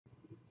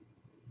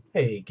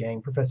Hey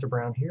gang, Professor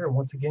Brown here, and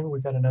once again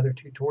we've got another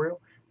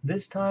tutorial.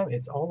 This time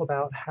it's all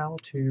about how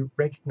to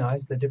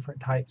recognize the different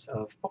types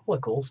of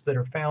follicles that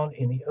are found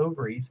in the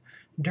ovaries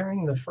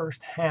during the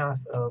first half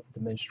of the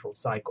menstrual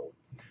cycle.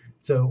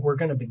 So we're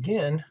going to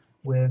begin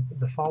with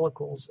the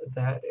follicles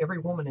that every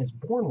woman is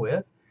born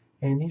with,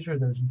 and these are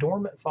those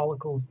dormant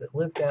follicles that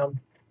live down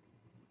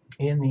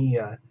in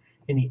the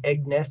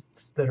egg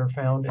nests that are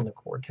found in the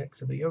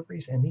cortex of the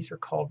ovaries, and these are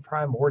called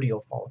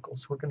primordial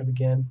follicles. So we're going to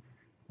begin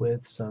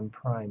with some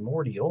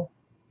primordial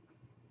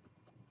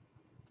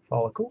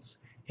follicles,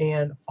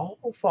 and all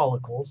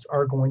follicles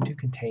are going to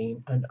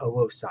contain an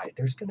oocyte.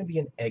 There's going to be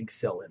an egg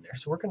cell in there,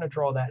 so we're going to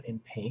draw that in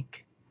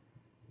pink.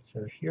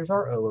 So here's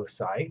our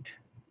oocyte,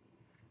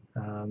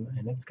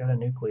 and it's got a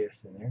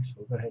nucleus in there, so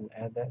we'll go ahead and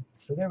add that.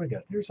 So there we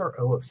go. There's our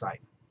oocyte.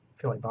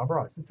 I feel like Bob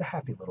Ross. It's a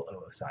happy little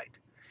oocyte.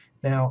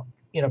 Now,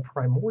 in a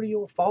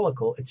primordial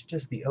follicle, it's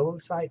just the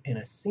oocyte and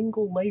a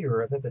single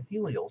layer of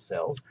epithelial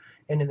cells.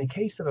 And in the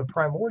case of a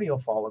primordial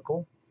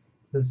follicle,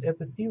 those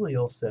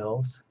epithelial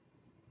cells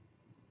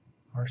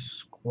are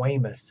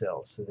squamous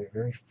cells, so they're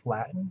very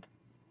flattened.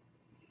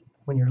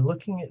 When you're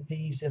looking at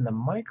these in the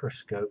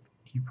microscope,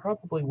 you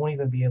probably won't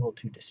even be able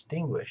to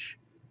distinguish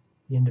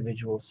the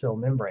individual cell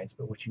membranes,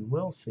 but what you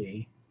will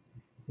see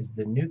is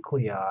the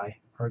nuclei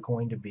are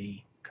going to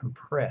be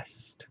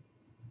compressed.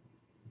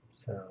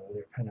 So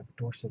they're kind of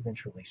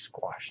dorsoventrally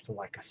squashed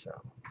like so.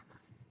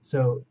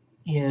 So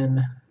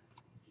in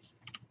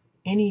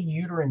any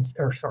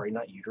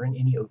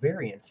any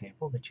ovarian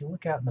sample that you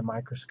look at in the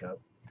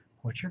microscope,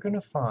 what you're going to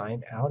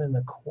find out in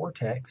the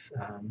cortex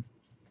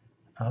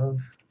of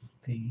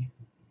the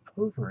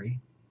ovary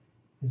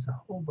is a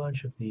whole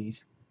bunch of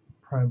these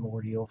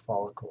primordial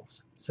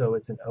follicles. So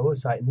it's an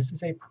oocyte, and this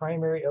is a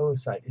primary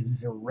oocyte. It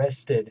is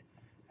arrested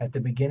at the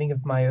beginning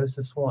of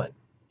meiosis 1.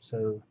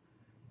 So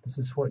this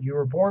is what you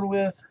were born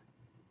with,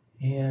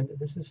 and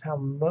this is how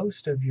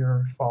most of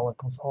your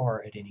follicles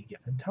are at any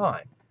given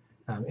time.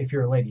 If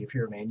you're a lady, if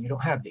you're a man, you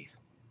don't have these.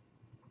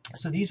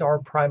 So these are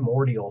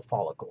primordial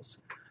follicles.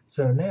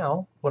 So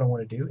now what I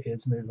want to do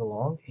is move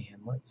along,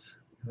 and let's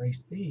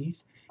erase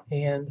these,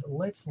 and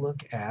let's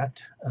look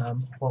at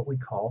what we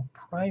call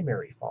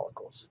primary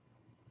follicles.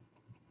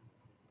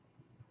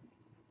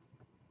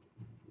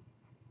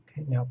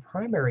 Okay, now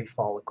primary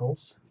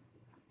follicles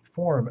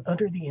form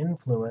under the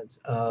influence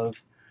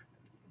of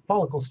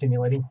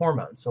follicle-stimulating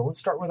hormones. So let's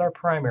start with our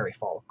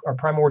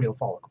primordial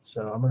follicle.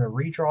 So I'm going to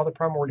redraw the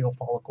primordial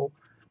follicle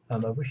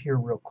over here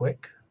real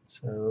quick.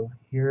 So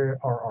here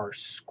are our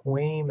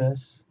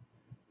squamous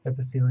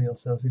epithelial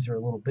cells. These are a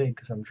little big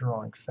because I'm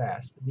drawing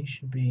fast, but these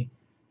should be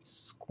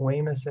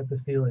squamous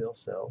epithelial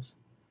cells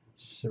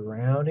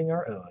surrounding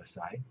our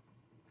oocyte.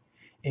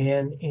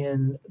 And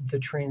in the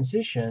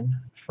transition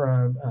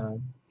from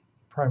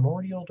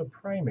primordial to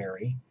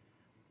primary,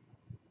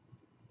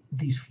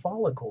 these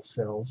follicle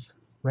cells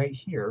right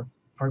here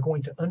are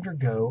going to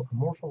undergo a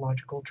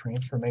morphological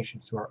transformation.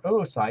 So our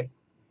oocyte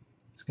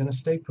is going to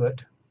stay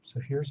put. So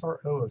here's our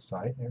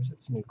oocyte. There's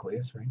its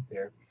nucleus right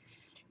there.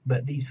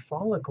 But these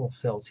follicle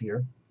cells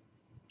here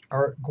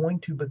are going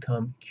to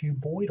become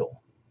cuboidal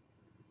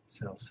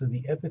cells. So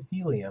the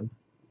epithelium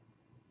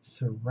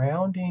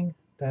surrounding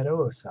that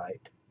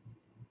oocyte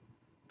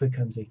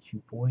becomes a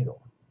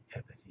cuboidal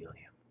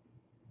epithelium.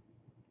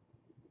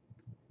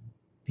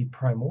 The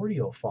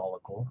primordial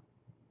follicle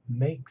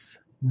makes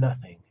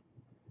nothing.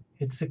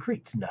 It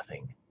secretes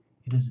nothing.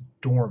 It is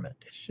dormant.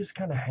 It's just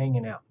kind of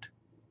hanging out.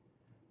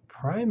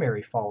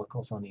 Primary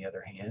follicles, on the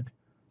other hand,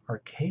 are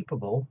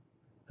capable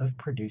of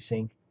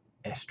producing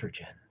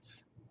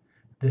estrogens.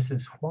 This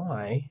is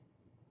why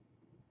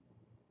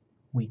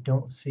we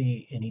don't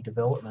see any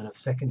development of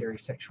secondary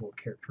sexual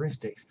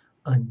characteristics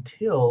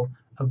until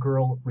a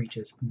girl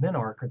reaches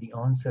menarche, or the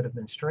onset of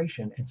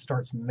menstruation, and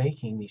starts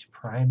making these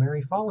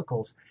primary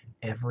follicles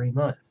every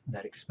month.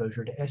 That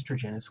exposure to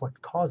estrogen is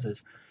what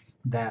causes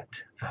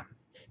that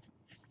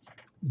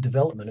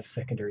development of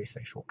secondary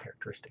sexual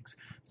characteristics.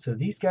 So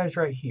these guys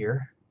right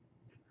here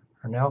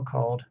are now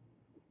called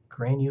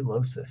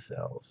granulosa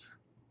cells.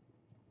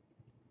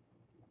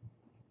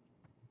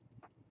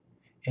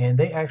 And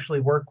they actually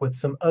work with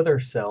some other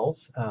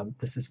cells.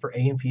 This is for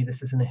A and P.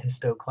 This isn't a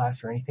histo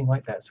class or anything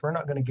like that, so we're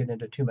not going to get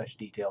into too much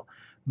detail.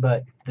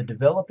 But the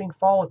developing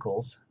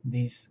follicles,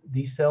 these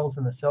cells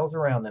and the cells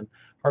around them,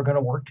 are going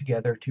to work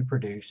together to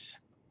produce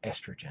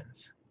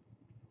estrogens.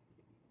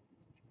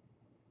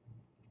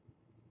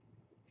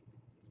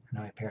 And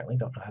I apparently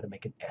don't know how to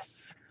make an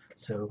S.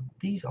 So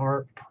these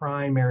are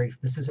primary.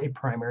 This is a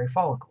primary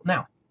follicle.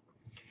 Now,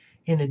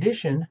 in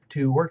addition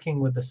to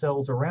working with the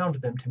cells around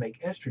them to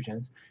make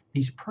estrogens,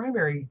 these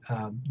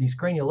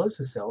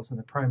granulosa cells in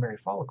the primary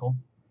follicle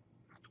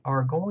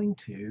are going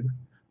to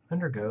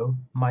undergo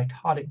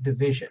mitotic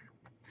division.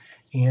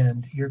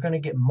 And you're going to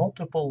get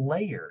multiple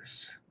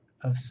layers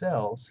of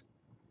cells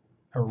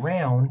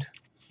around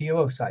the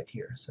oocyte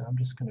here. So I'm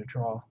just going to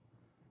draw a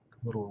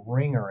little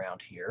ring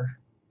around here.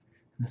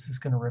 And this is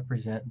going to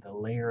represent the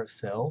layer of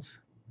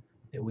cells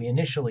that we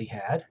initially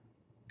had.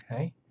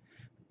 Okay,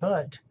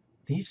 but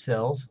these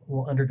cells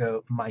will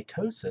undergo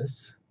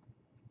mitosis,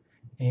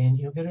 and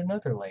you'll get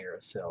another layer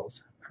of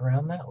cells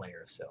around that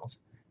layer of cells.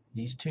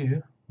 These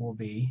two will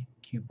be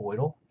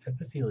cuboidal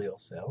epithelial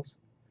cells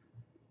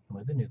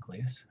with a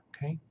nucleus.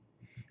 Okay,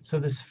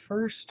 so this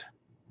first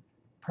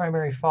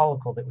primary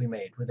follicle that we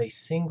made with a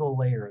single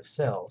layer of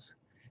cells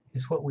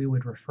is what we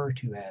would refer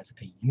to as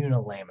a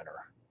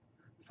unilaminar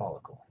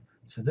follicle.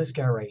 So this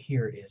guy right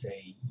here is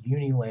a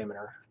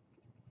unilaminar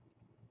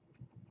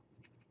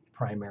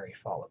primary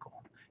follicle.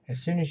 As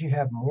soon as you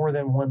have more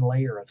than one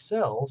layer of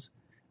cells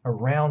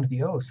around the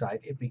oocyte,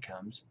 it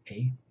becomes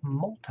a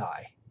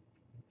multilaminar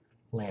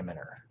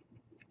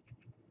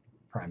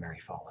primary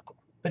follicle.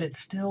 But it's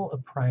still a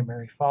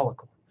primary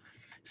follicle.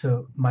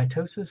 So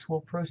mitosis will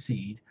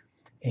proceed,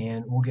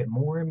 and we'll get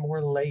more and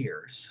more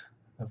layers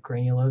of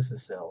granulosa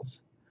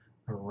cells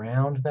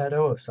around that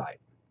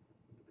oocyte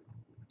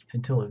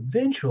until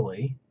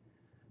eventually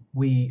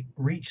we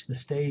reach the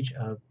stage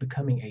of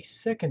becoming a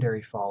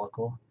secondary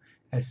follicle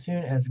as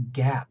soon as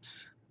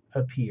gaps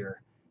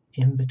appear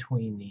in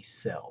between these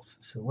cells.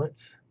 So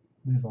let's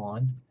move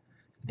on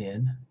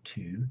then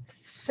to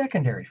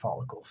secondary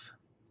follicles.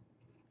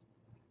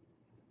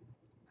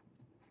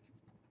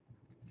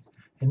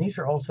 And these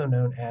are also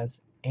known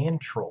as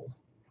antral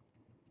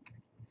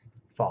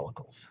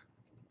follicles.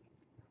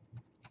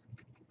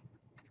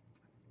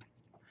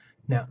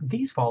 Now,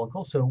 these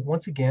follicles, so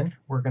once again,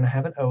 we're going to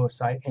have an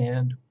oocyte,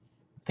 and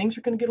things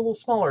are going to get a little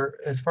smaller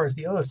as far as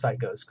the oocyte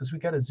goes, because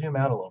we've got to zoom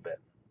out a little bit.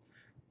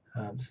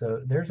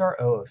 So there's our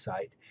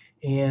oocyte,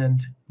 and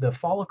the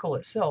follicle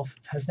itself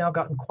has now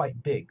gotten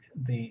quite big.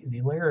 The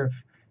layer of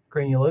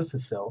granulosa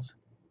cells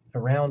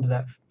around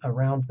that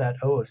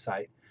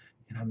oocyte,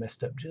 and I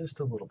messed up just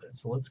a little bit.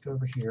 So let's go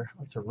over here.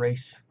 Let's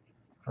erase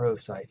our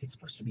oocyte. It's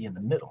supposed to be in the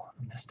middle.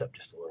 I messed up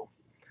just a little.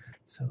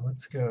 So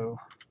let's go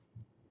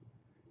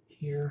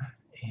here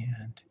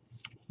and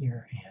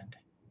here and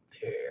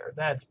there.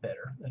 That's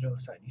better. That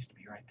oocyte needs to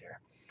be right there.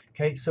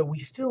 Okay, so we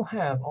still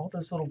have all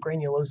those little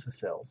granulosa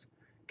cells.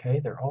 Okay,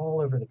 they're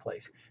all over the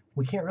place.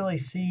 We can't really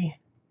see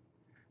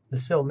the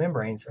cell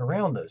membranes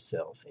around those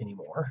cells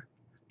anymore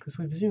because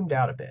we've zoomed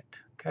out a bit.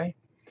 Okay,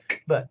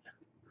 but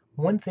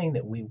one thing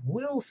that we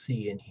will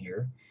see in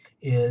here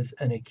is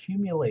an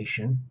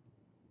accumulation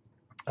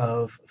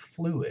of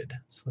fluid.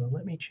 So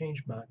let me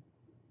change my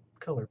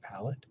color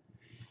palette,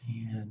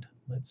 and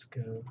let's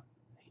go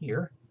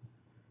here.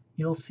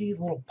 You'll see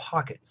little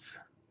pockets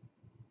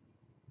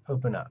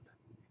open up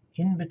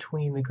in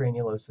between the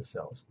granulosa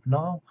cells.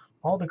 Now,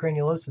 all the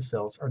granulosa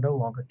cells are no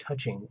longer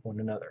touching one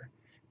another.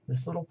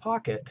 This little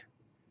pocket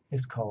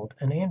is called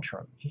an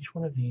antrim. Each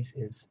one of these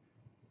is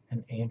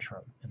an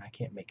antrim, and I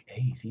can't make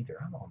A's either.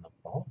 I'm on the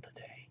ball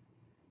today.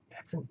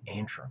 That's an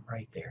antrim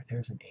right there.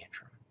 There's an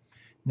antrim.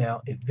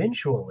 Now,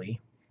 eventually,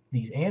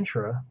 these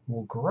antra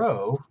will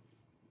grow,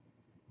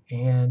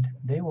 and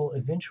they will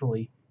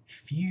eventually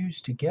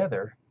fuse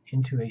together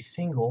into a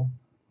single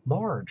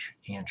large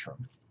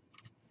antrim.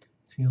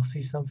 So you'll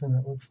see something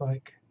that looks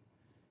like,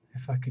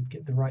 if I could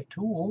get the right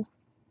tool,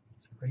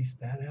 let's erase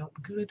that out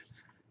good.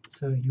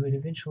 So you would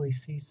eventually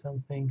see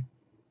something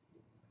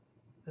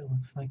that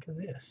looks like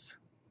this.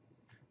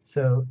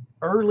 So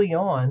early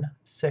on,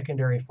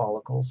 secondary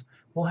follicles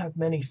will have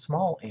many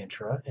small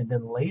antra, and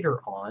then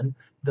later on,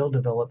 they'll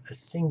develop a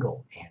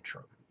single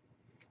antrim.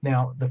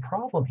 Now, the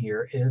problem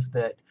here is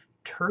that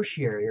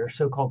tertiary, or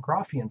so-called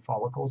Graafian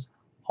follicles,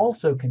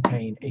 also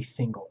contain a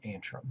single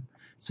antrim.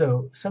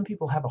 So some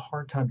people have a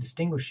hard time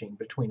distinguishing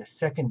between a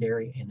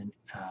secondary and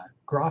a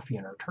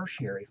Graafian or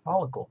tertiary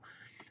follicle.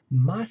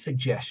 My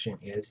suggestion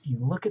is you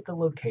look at the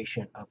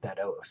location of that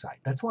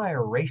oocyte. That's why I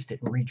erased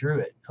it and redrew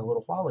it a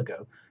little while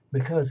ago,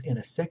 because in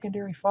a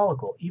secondary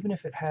follicle, even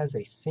if it has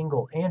a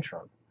single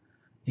antrim,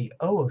 the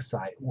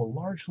oocyte will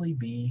largely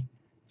be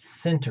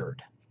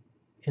centered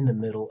in the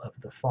middle of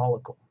the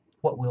follicle.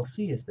 What we'll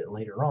see is that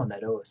later on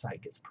that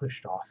oocyte gets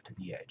pushed off to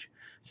the edge.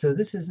 So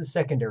this is a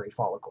secondary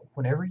follicle.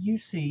 Whenever you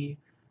see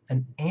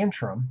an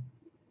antrim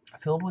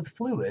filled with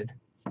fluid,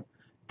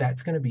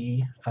 that's going to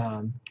be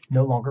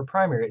no longer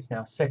primary, it's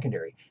now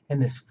secondary.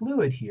 And this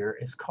fluid here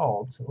is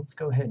called, so let's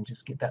go ahead and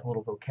just get that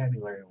little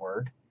vocabulary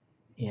word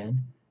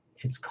in.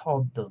 It's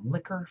called the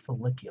liquor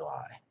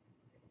folliculi.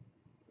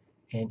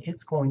 And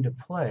it's going to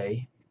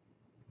play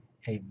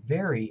a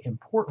very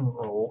important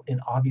role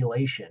in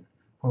ovulation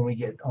when we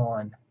get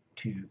on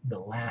to the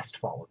last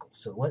follicle.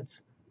 So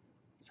let's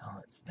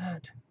silence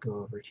that, go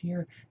over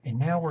here, and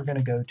now we're going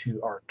to go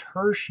to our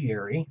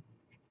tertiary,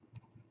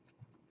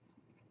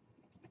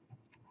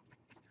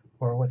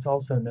 or what's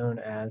also known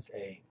as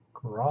a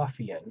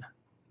Graafian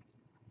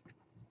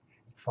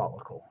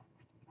follicle.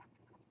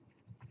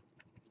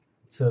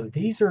 So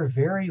these are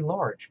very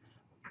large.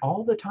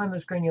 All the time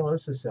those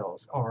granulosa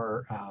cells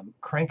are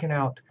cranking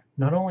out,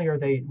 not only are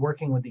they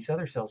working with these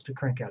other cells to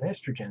crank out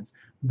estrogens,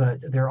 but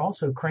they're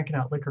also cranking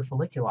out liquor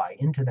folliculi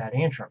into that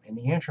antrim, and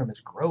the antrim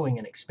is growing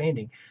and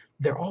expanding.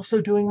 They're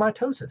also doing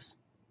mitosis.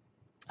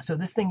 So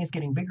this thing is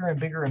getting bigger and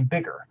bigger and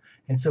bigger,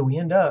 and so we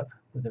end up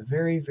with a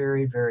very,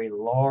 very, very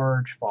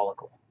large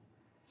follicle,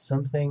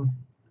 something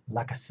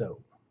like a so.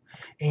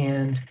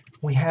 And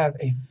we have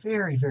a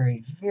very,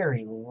 very,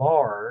 very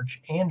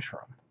large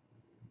antrim,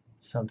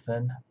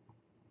 something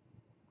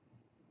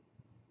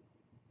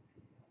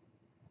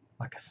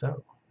like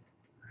so.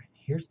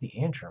 Here's the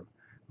antrim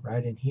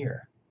right in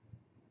here.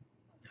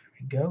 There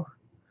we go.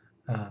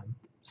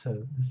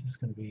 So this is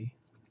going to be,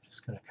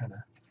 just going to kind of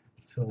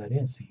fill that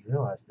in so you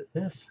realize that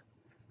this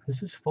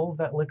is full of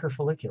that liquor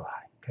folliculi.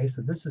 Okay,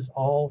 so this is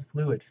all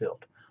fluid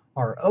filled.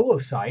 Our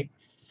oocyte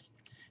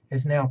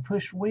is now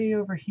pushed way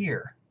over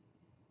here,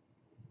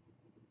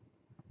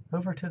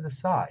 over to the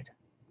side.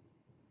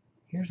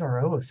 Here's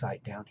our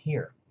oocyte down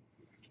here.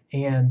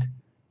 And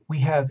we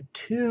have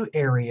two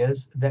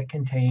areas that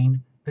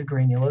contain the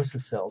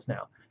granulosa cells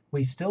now.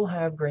 We still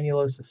have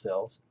granulosa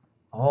cells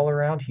all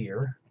around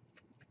here.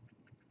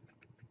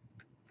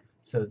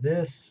 So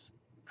this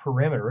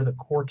perimeter, the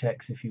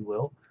cortex, if you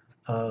will,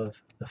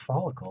 of the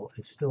follicle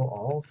is still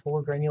all full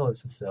of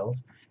granulosa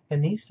cells,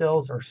 and these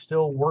cells are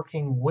still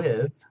working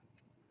with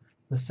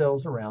the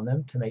cells around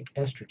them to make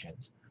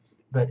estrogens.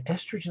 But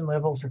estrogen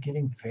levels are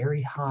getting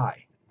very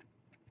high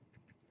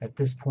at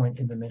this point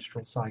in the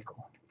menstrual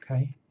cycle,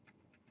 okay?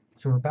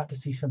 So we're about to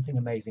see something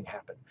amazing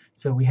happen.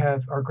 So we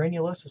have our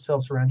granulosa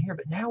cells around here,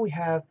 but now we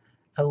have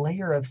a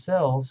layer of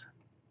cells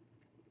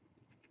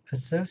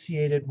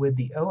associated with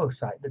the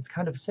oocyte that's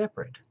kind of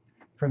separate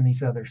from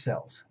these other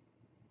cells.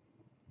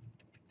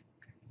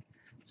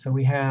 So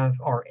we have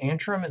our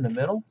antrim in the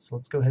middle, so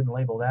let's go ahead and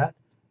label that.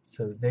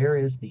 So there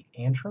is the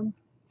antrim.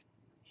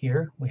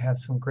 Here we have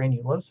some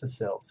granulosa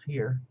cells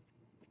here.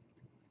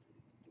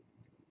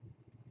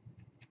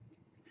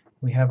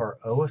 We have our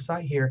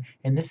oocyte here,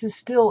 and this is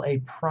still a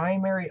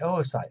primary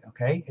oocyte,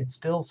 okay? It's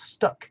still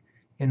stuck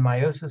in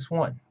meiosis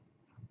 1.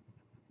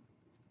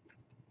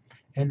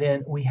 And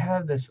then we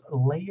have this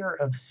layer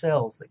of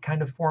cells that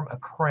kind of form a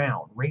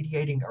crown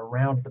radiating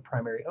around the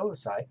primary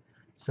oocyte.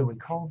 So we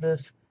call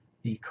this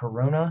the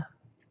corona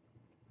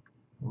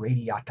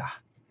radiata,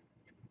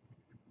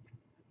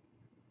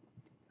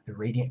 the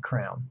radiant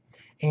crown.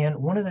 And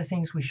one of the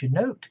things we should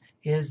note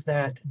is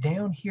that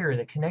down here,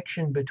 the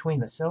connection between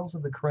the cells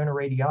of the corona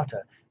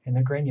radiata and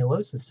the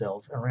granulosa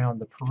cells around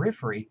the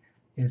periphery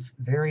is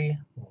very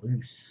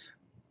loose.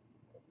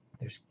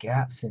 There's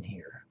gaps in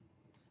here.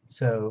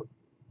 So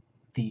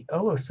the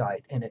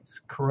oocyte and its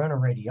corona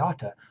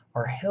radiata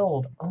are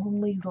held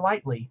only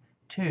lightly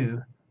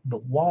to the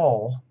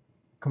wall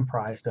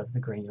comprised of the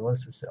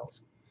granulosa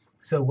cells.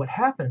 So what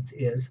happens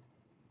is,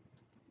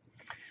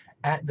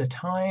 at the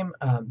time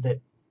that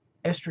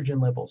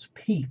estrogen levels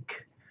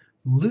peak,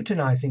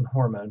 luteinizing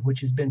hormone,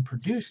 which has been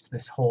produced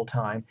this whole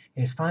time,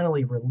 is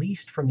finally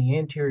released from the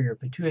anterior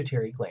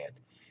pituitary gland.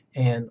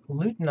 And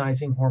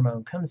luteinizing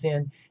hormone comes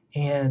in,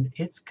 and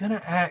it's going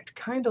to act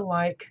kind of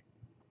like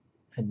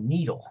a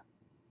needle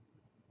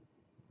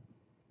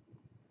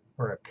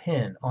or a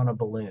pin on a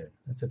balloon.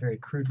 That's a very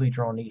crudely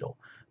drawn needle.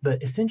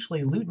 But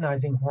essentially,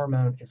 luteinizing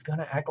hormone is going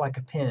to act like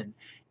a pin,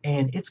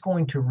 and it's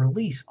going to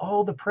release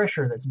all the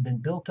pressure that's been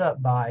built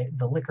up by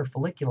the liquor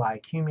folliculi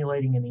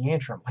accumulating in the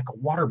antrim, like a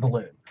water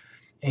balloon.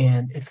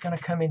 And it's going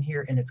to come in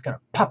here, and it's going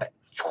to pop it.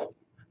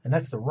 And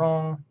that's the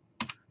wrong...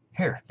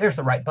 Here, there's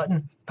the right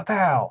button.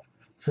 Pow!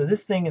 So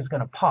this thing is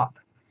going to pop.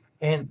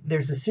 And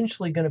there's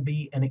essentially going to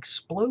be an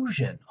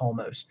explosion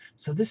almost.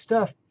 So this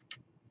stuff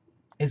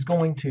is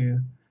going to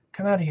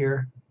come out of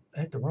here.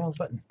 I hit the wrong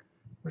button.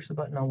 Where's the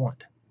button I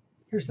want?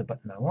 Here's the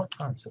button I want.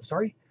 I'm so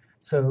sorry.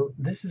 So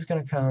this is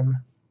going to come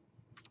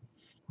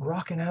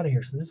rocking out of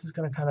here. So this is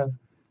going to kind of,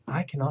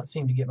 I cannot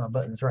seem to get my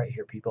buttons right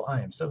here, people.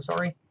 I am so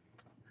sorry.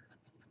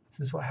 This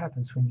is what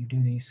happens when you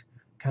do these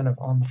kind of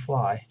on the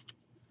fly.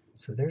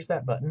 So there's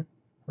that button.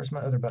 Where's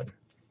my other button?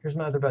 Here's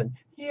my other button.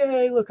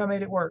 Yay, look, I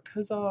made it work.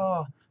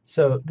 Huzzah.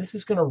 So this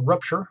is going to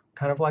rupture,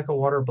 kind of like a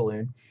water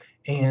balloon.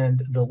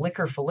 And the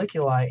liquor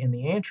folliculi in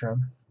the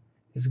antrim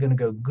is going to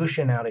go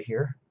gushing out of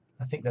here.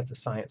 I think that's a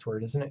science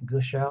word, isn't it?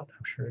 Gush out?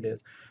 I'm sure it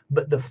is.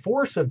 But the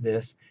force of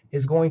this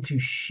is going to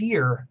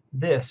shear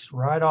this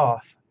right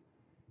off,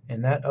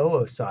 and that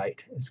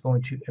oocyte is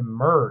going to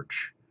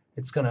emerge.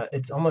 It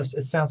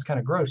sounds kind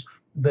of gross,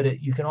 but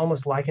you can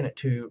almost liken it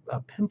to a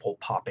pimple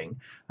popping.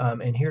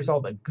 And here's all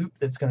the goop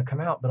that's going to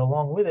come out, but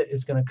along with it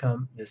is going to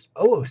come this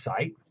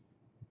oocyte.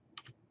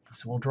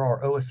 So we'll draw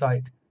our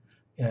oocyte,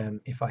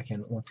 if I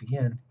can, once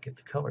again, get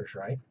the colors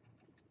right.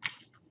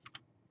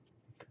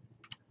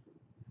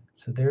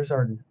 So there's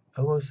our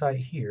oocyte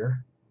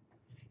here,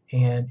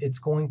 and it's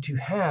going to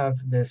have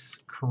this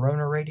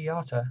corona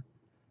radiata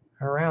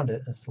around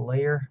it, this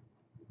layer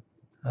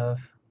of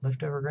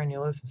leftover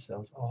granulosa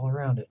cells all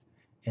around it,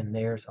 and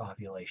there's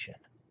ovulation.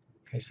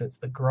 Okay, so it's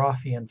the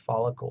Graafian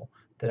follicle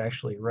that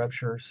actually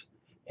ruptures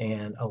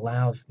and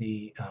allows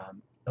the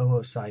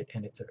oocyte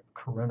and its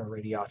corona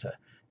radiata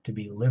to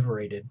be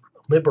liberated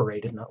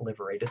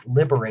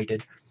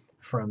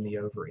from the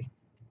ovary.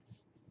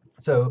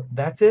 So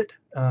that's it.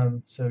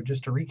 So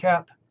just to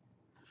recap,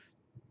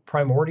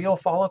 primordial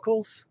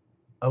follicles,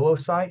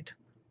 oocyte,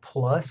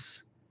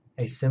 plus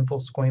a simple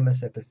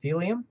squamous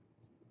epithelium.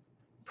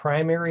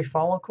 primary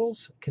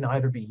follicles can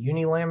either be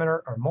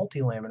unilaminar or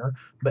multilaminar,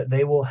 but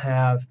they will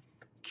have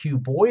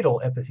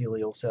cuboidal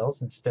epithelial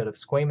cells instead of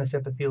squamous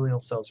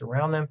epithelial cells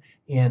around them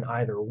in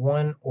either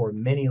one or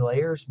many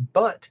layers,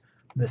 but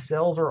the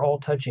cells are all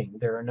touching.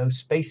 There are no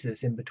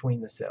spaces in between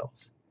the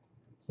cells.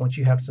 Once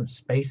you have some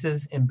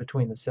spaces in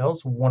between the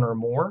cells, one or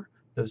more,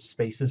 those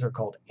spaces are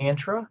called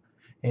antra,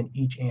 and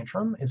each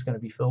antrum is going to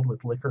be filled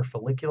with liquor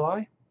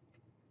folliculi.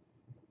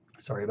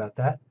 Sorry about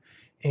that.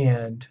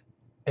 And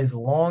as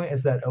long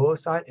as that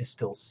oocyte is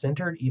still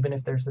centered, even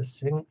if there's a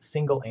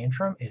single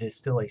antrum, it is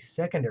still a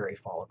secondary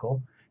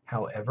follicle.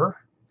 However,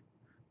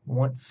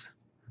 once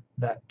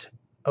that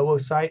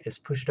oocyte is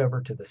pushed over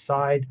to the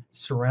side,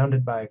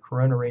 surrounded by a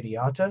corona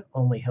radiata,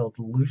 only held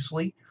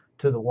loosely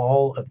to the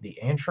wall of the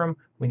antrum,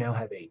 we now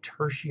have a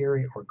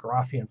tertiary or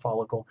Graafian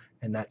follicle,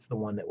 and that's the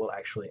one that will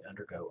actually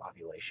undergo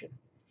ovulation.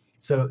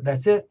 So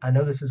that's it. I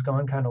know this has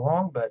gone kind of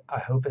long, but I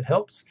hope it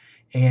helps.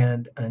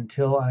 And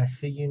until I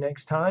see you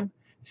next time,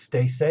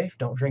 stay safe,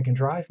 don't drink and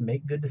drive,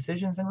 make good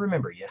decisions, and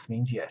remember, yes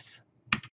means yes.